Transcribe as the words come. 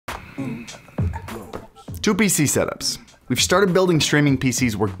Two PC setups. We've started building streaming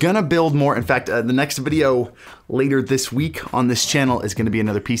PCs. We're gonna build more. In fact, the next video later this week on this channel is gonna be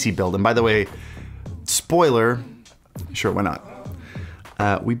another PC build. And by the way, spoiler, sure, why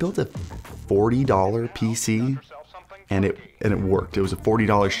not? We built a $40 PC and it worked. It was a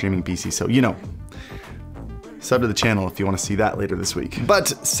 $40 streaming PC, so you know. Sub to the channel if you want to see that later this week. But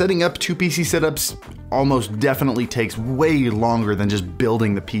setting up two PC setups almost definitely takes way longer than just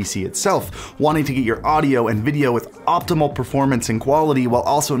building the PC itself. Wanting to get your audio and video with optimal performance and quality while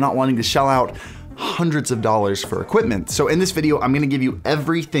also not wanting to shell out hundreds of dollars for equipment. So in this video, I'm gonna give you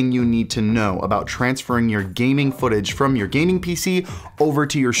everything you need to know about transferring your gaming footage from your gaming PC over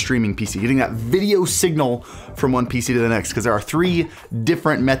to your streaming PC, getting that video signal from one PC to the next, because there are three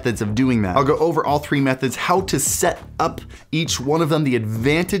different methods of doing that. I'll go over all three methods, how to set up each one of them, the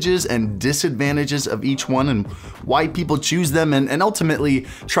advantages and disadvantages of each one, and why people choose them, and ultimately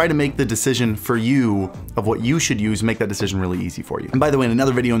try to make the decision for you of what you should use, make that decision really easy for you. And by the way, in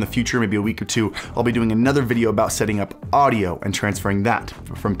another video in the future, maybe a week or two, I'll be doing another video about setting up audio and transferring that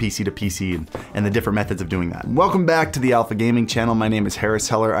from PC to PC and the different methods of doing that. Welcome back to the Alpha Gaming channel. My name is Harris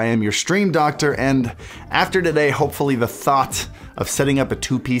Heller. I am your stream doctor, and after today, hopefully the thought of setting up a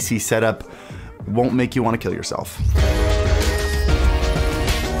two PC setup won't make you want to kill yourself.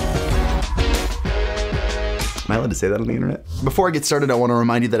 Am I allowed to say that on the internet? Before I get started, I want to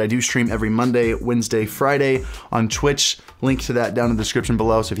remind you that I do stream every Monday, Wednesday, Friday on Twitch. Link to that down in the description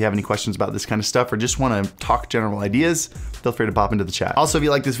below. So if you have any questions about this kind of stuff or just want to talk general ideas, feel free to pop into the chat. Also, if you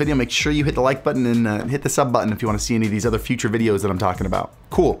like this video, make sure you hit the like button and hit the sub button if you want to see any of these other future videos that I'm talking about.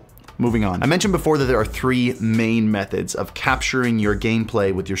 Cool. Moving on. I mentioned before that there are three main methods of capturing your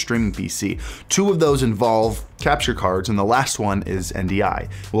gameplay with your streaming PC. Two of those involve capture cards, and the last one is NDI.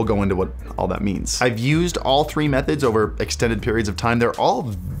 We'll go into what all that means. I've used all three methods over extended periods of time. They're all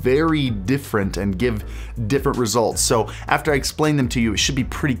very different and give different results. So after I explain them to you, it should be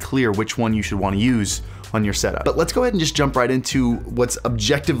pretty clear which one you should want to use on your setup. But let's go ahead and just jump right into what's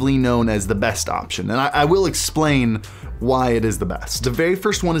objectively known as the best option. And I will explain why it is the best. The very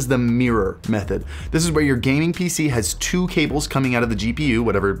first one is the mirror method. This is where your gaming PC has two cables coming out of the GPU,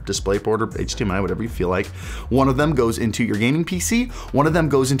 whatever DisplayPort or HDMI, whatever you feel like. One of them goes into your gaming PC, one of them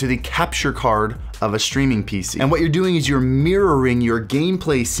goes into the capture card of a streaming PC. And what you're doing is you're mirroring your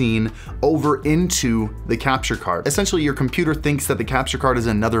gameplay scene over into the capture card. Essentially, your computer thinks that the capture card is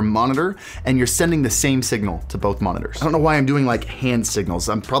another monitor, and you're sending the same signal to both monitors. I don't know why I'm doing like hand signals.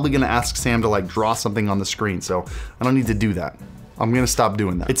 I'm probably gonna ask Sam to like draw something on the screen, so I don't need to do that. I'm gonna stop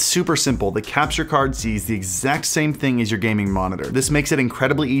doing that. It's super simple. The capture card sees the exact same thing as your gaming monitor. This makes it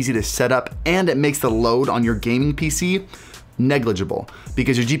incredibly easy to set up, and it makes the load on your gaming PC negligible,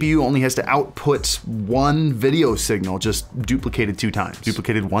 because your GPU only has to output one video signal, just duplicated two times.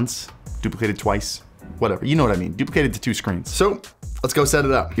 Duplicated once, duplicated twice, whatever. You know what I mean, duplicated to two screens. So let's go set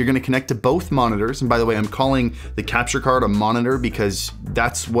it up. You're gonna connect to both monitors. And by the way, I'm calling the capture card a monitor because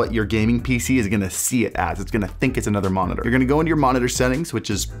that's what your gaming PC is gonna see it as. It's gonna think it's another monitor. You're gonna go into your monitor settings,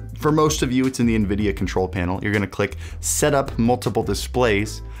 which is, for most of you, it's in the NVIDIA control panel. You're gonna click Set Up Multiple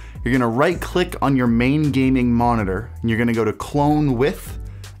Displays. You're gonna right click on your main gaming monitor, and you're gonna go to Clone With,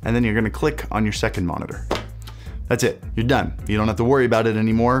 and then you're gonna click on your second monitor. That's it, you're done. You don't have to worry about it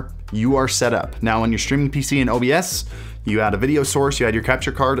anymore. You are set up. Now on your streaming PC in OBS, you add a video source, you add your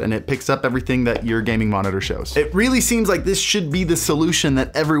capture card, and it picks up everything that your gaming monitor shows. It really seems like this should be the solution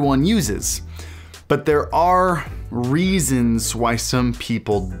that everyone uses, but there are reasons why some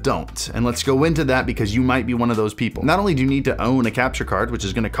people don't. And let's go into that, because you might be one of those people. Not only do you need to own a capture card, which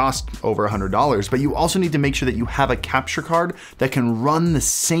is gonna cost over $100, but you also need to make sure that you have a capture card that can run the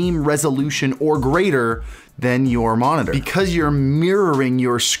same resolution or greater than your monitor. Because you're mirroring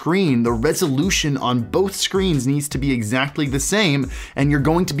your screen, the resolution on both screens needs to be exactly the same, and you're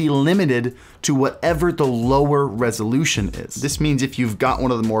going to be limited to whatever the lower resolution is. This means if you've got one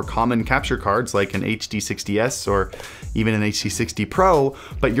of the more common capture cards, like an HD60S or even an HD60 Pro,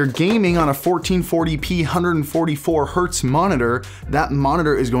 but you're gaming on a 1440p 144 Hertz monitor, that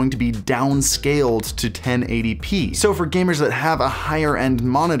monitor is going to be downscaled to 1080p. So for gamers that have a higher end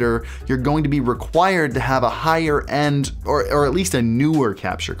monitor, you're going to be required to have a higher end, or at least a newer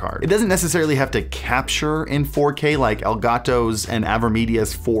capture card. It doesn't necessarily have to capture in 4K like Elgato's and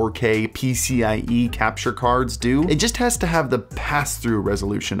Avermedia's 4K PC PCIe capture cards do. It just has to have the pass-through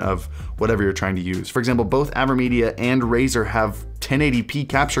resolution of whatever you're trying to use. For example, both AverMedia and Razer have 1080p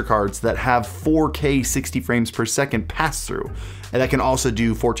capture cards that have 4K 60 frames per second pass-through. And that can also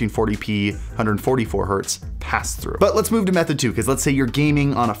do 1440p 144 hertz pass-through. But let's move to method 2, because let's say you're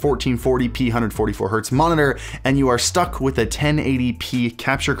gaming on a 1440p 144 hertz monitor and you are stuck with a 1080p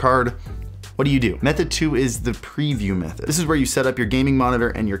capture card. What do? Method 2 is the preview method. This is where you set up your gaming monitor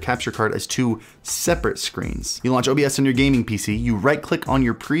and your capture card as two separate screens. You launch OBS on your gaming PC, you right-click on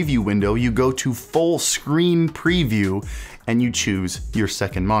your preview window, you go to full screen preview, and you choose your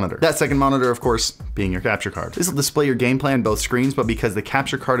second monitor. That second monitor, of course, being your capture card. This will display your gameplay on both screens, but because the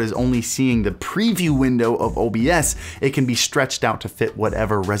capture card is only seeing the preview window of OBS, it can be stretched out to fit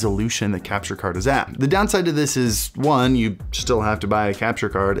whatever resolution the capture card is at. The downside to this is, 1, you still have to buy a capture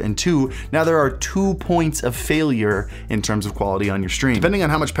card, and 2, now there are 2 points of failure in terms of quality on your stream. Depending on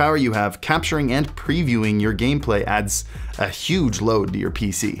how much power you have, capturing and previewing your gameplay adds a huge load to your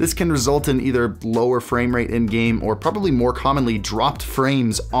PC. This can result in either lower frame rate in game or probably more commonly dropped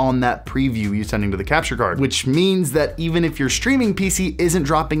frames on that preview you sending to the capture card, which means that even if your streaming PC isn't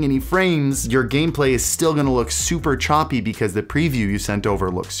dropping any frames, your gameplay is still gonna look super choppy because the preview you sent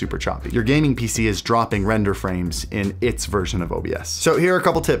over looks super choppy. Your gaming PC is dropping render frames in its version of OBS. So here are a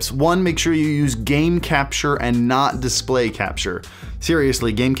couple tips. 1, make sure you use game capture and not display capture.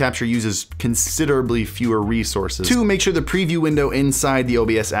 Seriously, game capture uses considerably fewer resources. 2, make sure the preview window inside the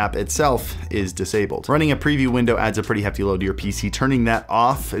OBS app itself is disabled. Running a preview window adds a pretty hefty load to your PC. Turning that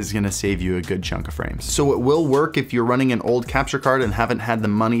off is gonna save you a good chunk of frames. So it will work if you're running an old capture card and haven't had the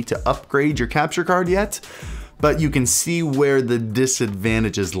money to upgrade your capture card yet, but you can see where the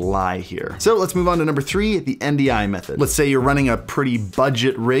disadvantages lie here. So let's move on to number 3, the NDI method. Let's say you're running a pretty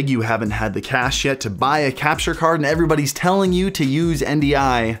budget rig, you haven't had the cash yet to buy a capture card, and everybody's telling you to use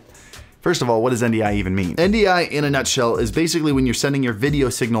NDI. First of all, what does NDI even mean? NDI, in a nutshell, is basically when you're sending your video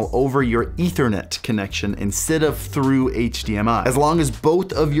signal over your Ethernet connection instead of through HDMI. As long as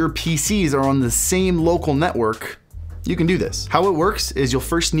both of your PCs are on the same local network, you can do this. How it works is you'll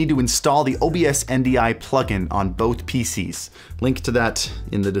first need to install the OBS NDI plugin on both PCs. Link to that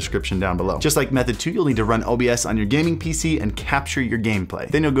in the description down below. Just like method 2, you'll need to run OBS on your gaming PC and capture your gameplay.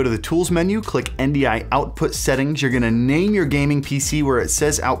 Then you'll go to the tools menu, click NDI output settings. You're gonna name your gaming PC where it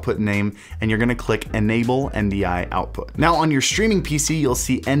says output name, and you're gonna click enable NDI output. Now on your streaming PC, you'll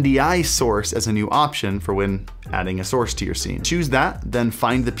see NDI source as a new option for when adding a source to your scene. Choose that, then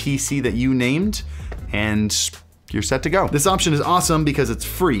find the PC that you named, and you're set to go. This option is awesome because it's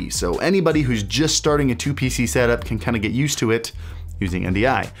free, so anybody who's just starting a 2 PC setup can kind of get used to it using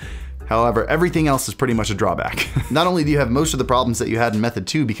NDI. However, everything else is pretty much a drawback. Not only do you have most of the problems that you had in method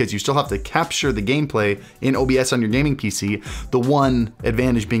 2 because you still have to capture the gameplay in OBS on your gaming PC, the one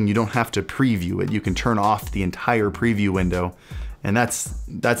advantage being you don't have to preview it. You can turn off the entire preview window, and that's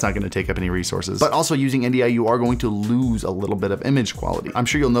not gonna take up any resources. But also using NDI, you are going to lose a little bit of image quality. I'm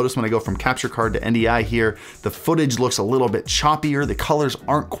sure you'll notice when I go from capture card to NDI here, the footage looks a little bit choppier, the colors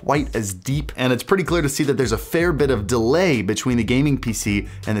aren't quite as deep, and it's pretty clear to see that there's a fair bit of delay between the gaming PC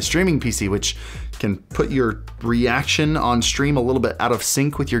and the streaming PC, which can put your reaction on stream a little bit out of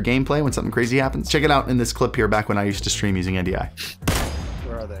sync with your gameplay when something crazy happens. Check it out in this clip here back when I used to stream using NDI.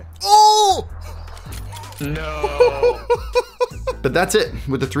 Where are they? Oh! No! But that's it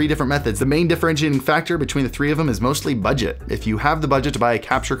with the 3 different methods. The main differentiating factor between the 3 of them is mostly budget. If you have the budget to buy a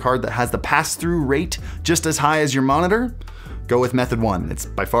capture card that has the pass-through rate just as high as your monitor, go with method 1. It's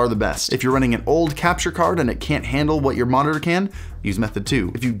by far the best. If you're running an old capture card and it can't handle what your monitor can, use method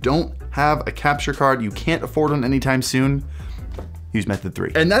 2. If you don't have a capture card, you can't afford one anytime soon, use method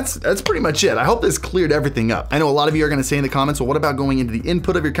 3. And that's pretty much it. I hope this cleared everything up. I know a lot of you are gonna say in the comments, well, what about going into the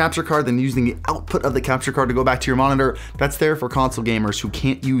input of your capture card, then using the output of the capture card to go back to your monitor? That's there for console gamers who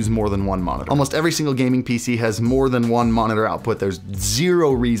can't use more than one monitor. Almost every single gaming PC has more than one monitor output. There's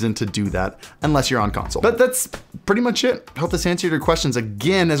zero reason to do that unless you're on console. But that's pretty much it. Hope this answered your questions.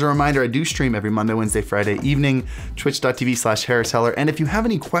 Again, as a reminder, I do stream every Monday, Wednesday, Friday evening, twitch.tv/HarrisHeller. And if you have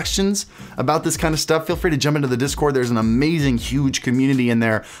any questions about this kind of stuff, feel free to jump into the Discord. There's an amazing, huge community in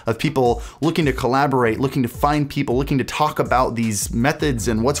there of people looking to collaborate, looking to find people, looking to talk about these methods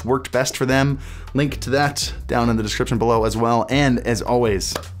and what's worked best for them. Link to that down in the description below as well. And as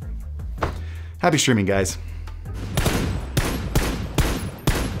always, happy streaming, guys.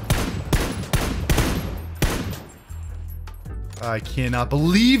 I cannot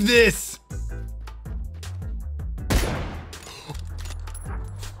believe this.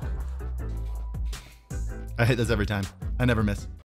 I hit this every time. I never miss.